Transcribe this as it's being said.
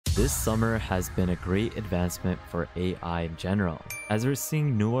This summer has been a great advancement for AI in general, as we're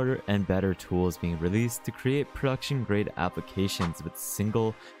seeing newer and better tools being released to create production-grade applications with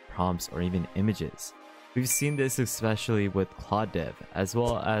single prompts or even images. We've seen this especially with claude-dev, as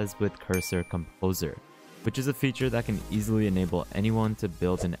well as with Cursor Composer, which is a feature that can easily enable anyone to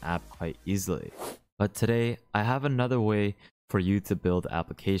build an app quite easily. But today, I have another way for you to build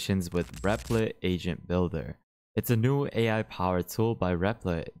applications with Replit Agent Builder. It's a new AI-powered tool by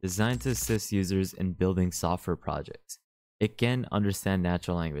Replit designed to assist users in building software projects. It can understand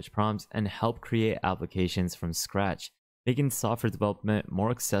natural language prompts and help create applications from scratch, making software development more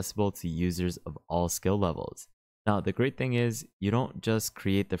accessible to users of all skill levels. Now, the great thing is, you don't just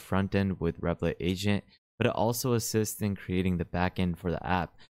create the front end with Replit Agent, but it also assists in creating the backend for the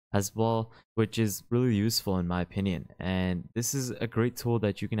app as well, which is really useful in my opinion. And this is a great tool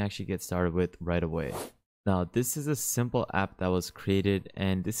that you can actually get started with right away. Now, this is a simple app that was created,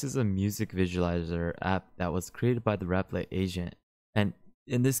 and this is a music visualizer app that was created by the Replit agent. And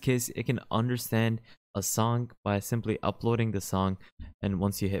in this case, it can understand a song by simply uploading the song, and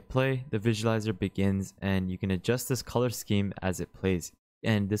once you hit play, the visualizer begins and you can adjust this color scheme as it plays.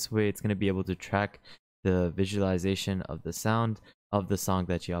 And this way, it's going to be able to track the visualization of the sound of the song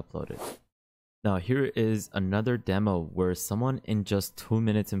that you uploaded. Now here is another demo where someone in just 2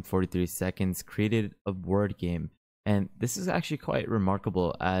 minutes and 43 seconds created a word game, and this is actually quite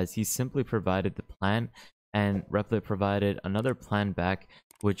remarkable as he simply provided the plan and Replit provided another plan back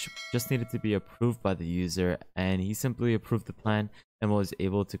which just needed to be approved by the user, and he simply approved the plan and was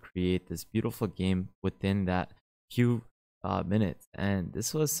able to create this beautiful game within that few minutes. And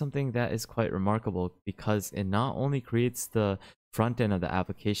this was something that is quite remarkable because it not only creates the front end of the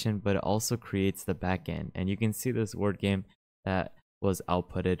application, but it also creates the back end. And you can see this word game that was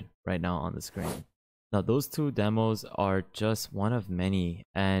outputted right now on the screen. Now those two demos are just one of many,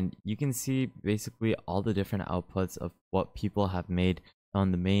 and you can see basically all the different outputs of what people have made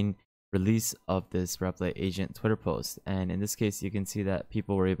on the main release of this Replit agent Twitter post. And in this case, you can see that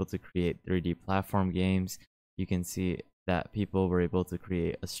people were able to create 3D platform games. You can see that people were able to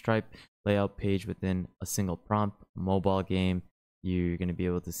create a stripe layout page within a single prompt, a mobile game. You're going to be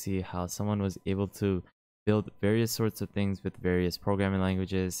able to see how someone was able to build various sorts of things with various programming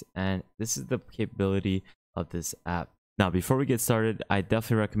languages, and this is the capability of this app. Now, before we get started, I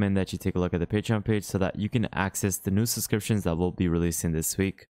definitely recommend that you take a look at the Patreon page so that you can access the new subscriptions that we'll be releasing this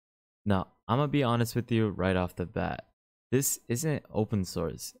week. Now, I'm going to be honest with you right off the bat. This isn't open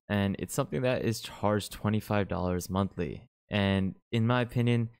source, and it's something that is charged $25 monthly. And in my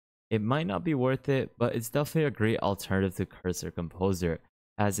opinion, it might not be worth it, but it's definitely a great alternative to Cursor Composer,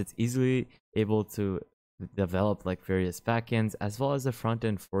 as it's easily able to develop like various backends as well as the front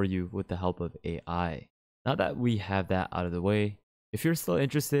end for you with the help of AI. Now that we have that out of the way, if you're still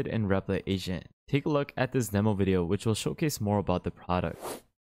interested in Replit Agent, take a look at this demo video which will showcase more about the product.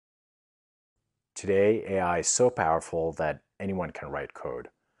 Today, AI is so powerful that anyone can write code,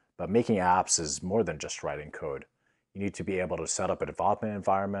 but making apps is more than just writing code. You need to be able to set up a development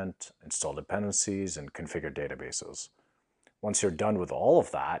environment, install dependencies, and configure databases. Once you're done with all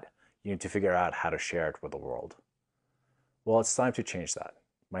of that, you need to figure out how to share it with the world. Well, it's time to change that.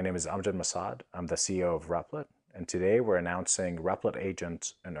 My name is Amjad Masad. I'm the CEO of Replit, and today we're announcing Replit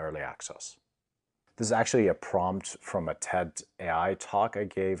Agent in early access. This is actually a prompt from a TED AI talk I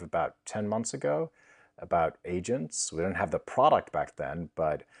gave about 10 months ago about agents. We didn't have the product back then,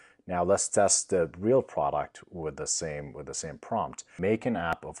 but now let's test the real product with the same prompt. Make an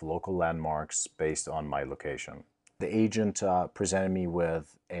app of local landmarks based on my location. The agent presented me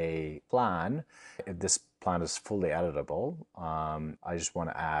with a plan. This plan is fully editable. I just want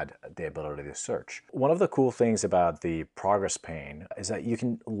to add the ability to search. One of the cool things about the progress pane is that you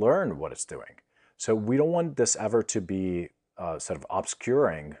can learn what it's doing. So we don't want this ever to be sort of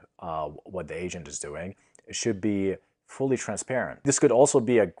obscuring what the agent is doing. It should be fully transparent. This could also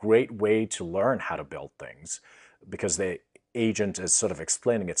be a great way to learn how to build things because the agent is sort of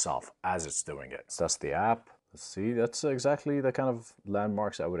explaining itself as it's doing it. So that's the app. Let's see, that's exactly the kind of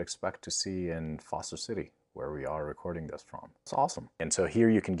landmarks I would expect to see in Foster City, where we are recording this from. It's awesome. And so here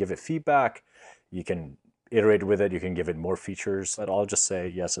you can give it feedback, you can iterate with it, you can give it more features. But I'll just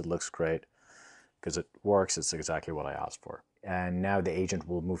say, yes, it looks great because it works. It's exactly what I asked for. And now the agent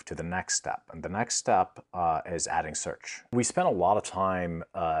will move to the next step. And the next step is adding search. We spent a lot of time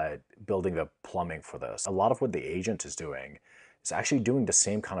building the plumbing for this. A lot of what the agent is doing is actually doing the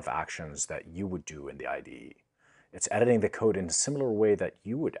same kind of actions that you would do in the IDE. It's editing the code in a similar way that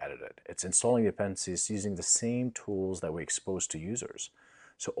you would edit it. It's installing dependencies using the same tools that we expose to users.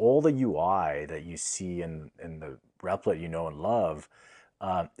 So all the UI that you see in the Replit you know and love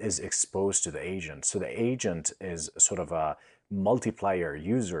is exposed to the agent. So the agent is sort of a multiplayer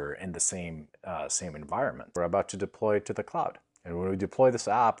user in the same environment. We're about to deploy to the cloud. And when we deploy this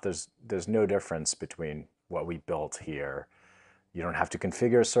app, there's no difference between what we built here. You don't have to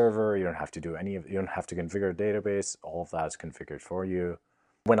configure a server, you don't have to do you don't have to configure a database, all of that is configured for you.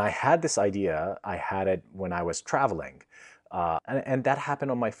 When I had this idea, I had it when I was traveling. And that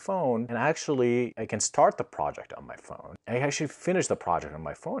happened on my phone, and I can start the project on my phone. And I actually finish the project on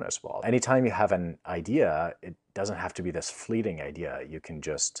my phone as well. Anytime you have an idea, it doesn't have to be this fleeting idea. You can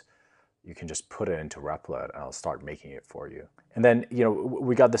just put it into Replit and I'll start making it for you. And then,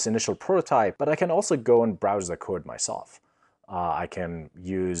 we got this initial prototype, but I can also go and browse the code myself. I can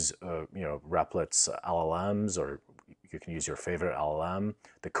use, Replit's LLMs, or you can use your favorite LLM.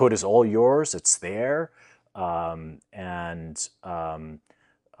 The code is all yours, it's there. And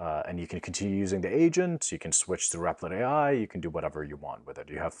you can continue using the agent. You can switch to Replit AI. You can do whatever you want with it.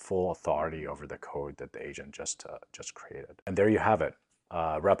 You have full authority over the code that the agent just created. And there you have it.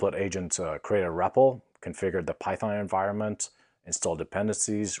 Replit Agent created a REPL, configured the Python environment, installed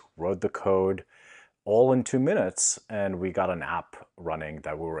dependencies, wrote the code, all in 2 minutes, and we got an app running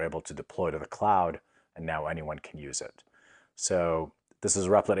that we were able to deploy to the cloud, and now anyone can use it. So this is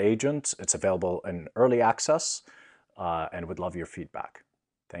Replit Agent. It's available in early access, and would love your feedback.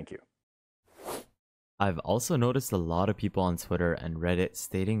 Thank you. I've also noticed a lot of people on Twitter and Reddit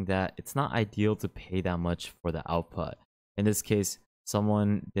stating that it's not ideal to pay that much for the output. In this case,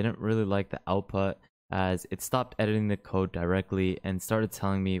 someone didn't really like the output as it stopped editing the code directly and started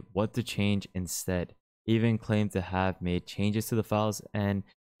telling me what to change instead. Even claimed to have made changes to the files and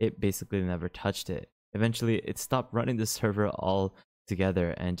it basically never touched it. Eventually, it stopped running the server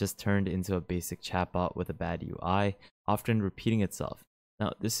altogether and just turned into a basic chatbot with a bad UI, often repeating itself.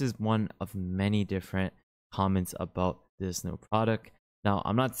 Now, this is one of many different comments about this new product. Now,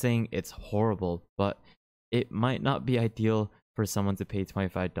 I'm not saying it's horrible, but it might not be ideal for someone to pay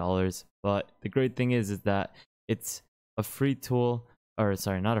 $25, but the great thing is that it's a free tool, or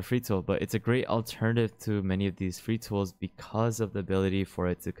sorry, not a free tool, but it's a great alternative to many of these free tools because of the ability for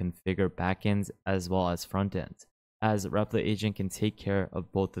it to configure backends as well as frontends, as Replit Agent can take care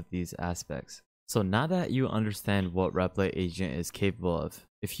of both of these aspects. So now that you understand what Replit Agent is capable of,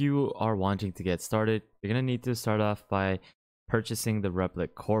 if you are wanting to get started, you're going to need to start off by purchasing the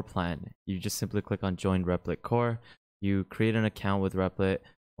Replit Core plan. You just simply click on Join Replit Core. You create an account with Replit.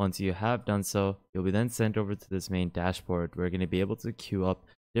 Once you have done so, you'll be then sent over to this main dashboard where you're going to be able to queue up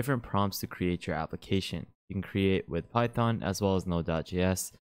different prompts to create your application. You can create with Python as well as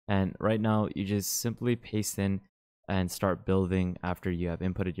Node.js. And right now, you just simply paste in and start building after you have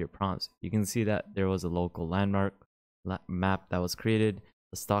inputted your prompts. You can see that there was a local landmark map that was created,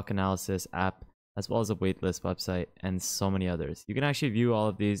 a stock analysis app, as well as a waitlist website, and so many others. You can actually view all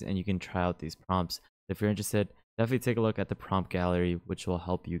of these and you can try out these prompts. If you're interested, definitely take a look at the prompt gallery, which will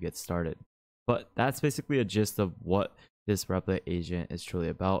help you get started. But that's basically a gist of what this Replit Agent is truly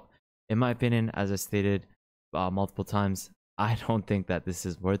about. In my opinion, as I stated multiple times, I don't think that this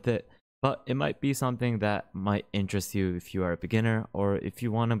is worth it, but it might be something that might interest you if you are a beginner or if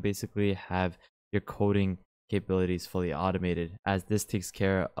you want to basically have your coding capabilities fully automated, as this takes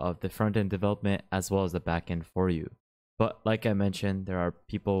care of the front-end development as well as the back-end for you. But like I mentioned, there are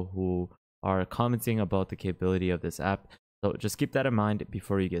people who are commenting about the capability of this app, so just keep that in mind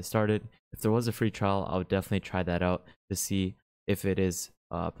before you get started. If there was a free trial, I would definitely try that out to see if it is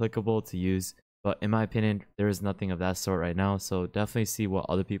applicable to use. But in my opinion, there is nothing of that sort right now, so definitely see what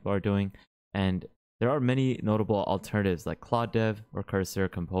other people are doing. And there are many notable alternatives like claude-dev or Cursor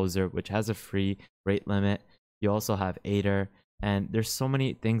Composer, which has a free rate limit. You also have Aider, and there's so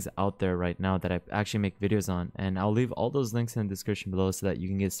many things out there right now that I actually make videos on, and I'll leave all those links in the description below so that you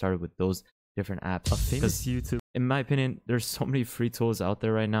can get started with those different apps. A famous YouTube, in my opinion, there's so many free tools out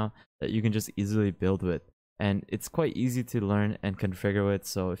there right now that you can just easily build with, and it's quite easy to learn and configure with.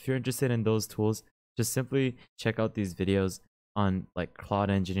 So if you're interested in those tools, just simply check out these videos on like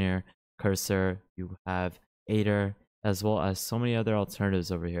Cloud Engineer, Cursor, you have Aider, as well as so many other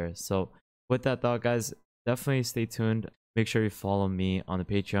alternatives over here. So with that thought, guys, definitely stay tuned. Make sure you follow me on the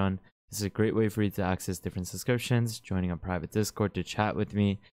Patreon. This is a great way for you to access different subscriptions, joining a private Discord to chat with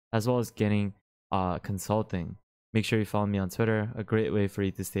me, as well as getting consulting. Make sure you follow me on Twitter, a great way for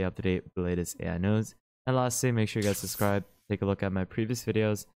you to stay up to date with the latest AI news. And lastly, make sure you guys subscribe, take a look at my previous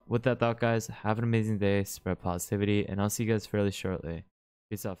videos. With that thought, guys, have an amazing day, spread positivity, and I'll see you guys fairly shortly.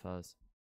 Peace out, fellas.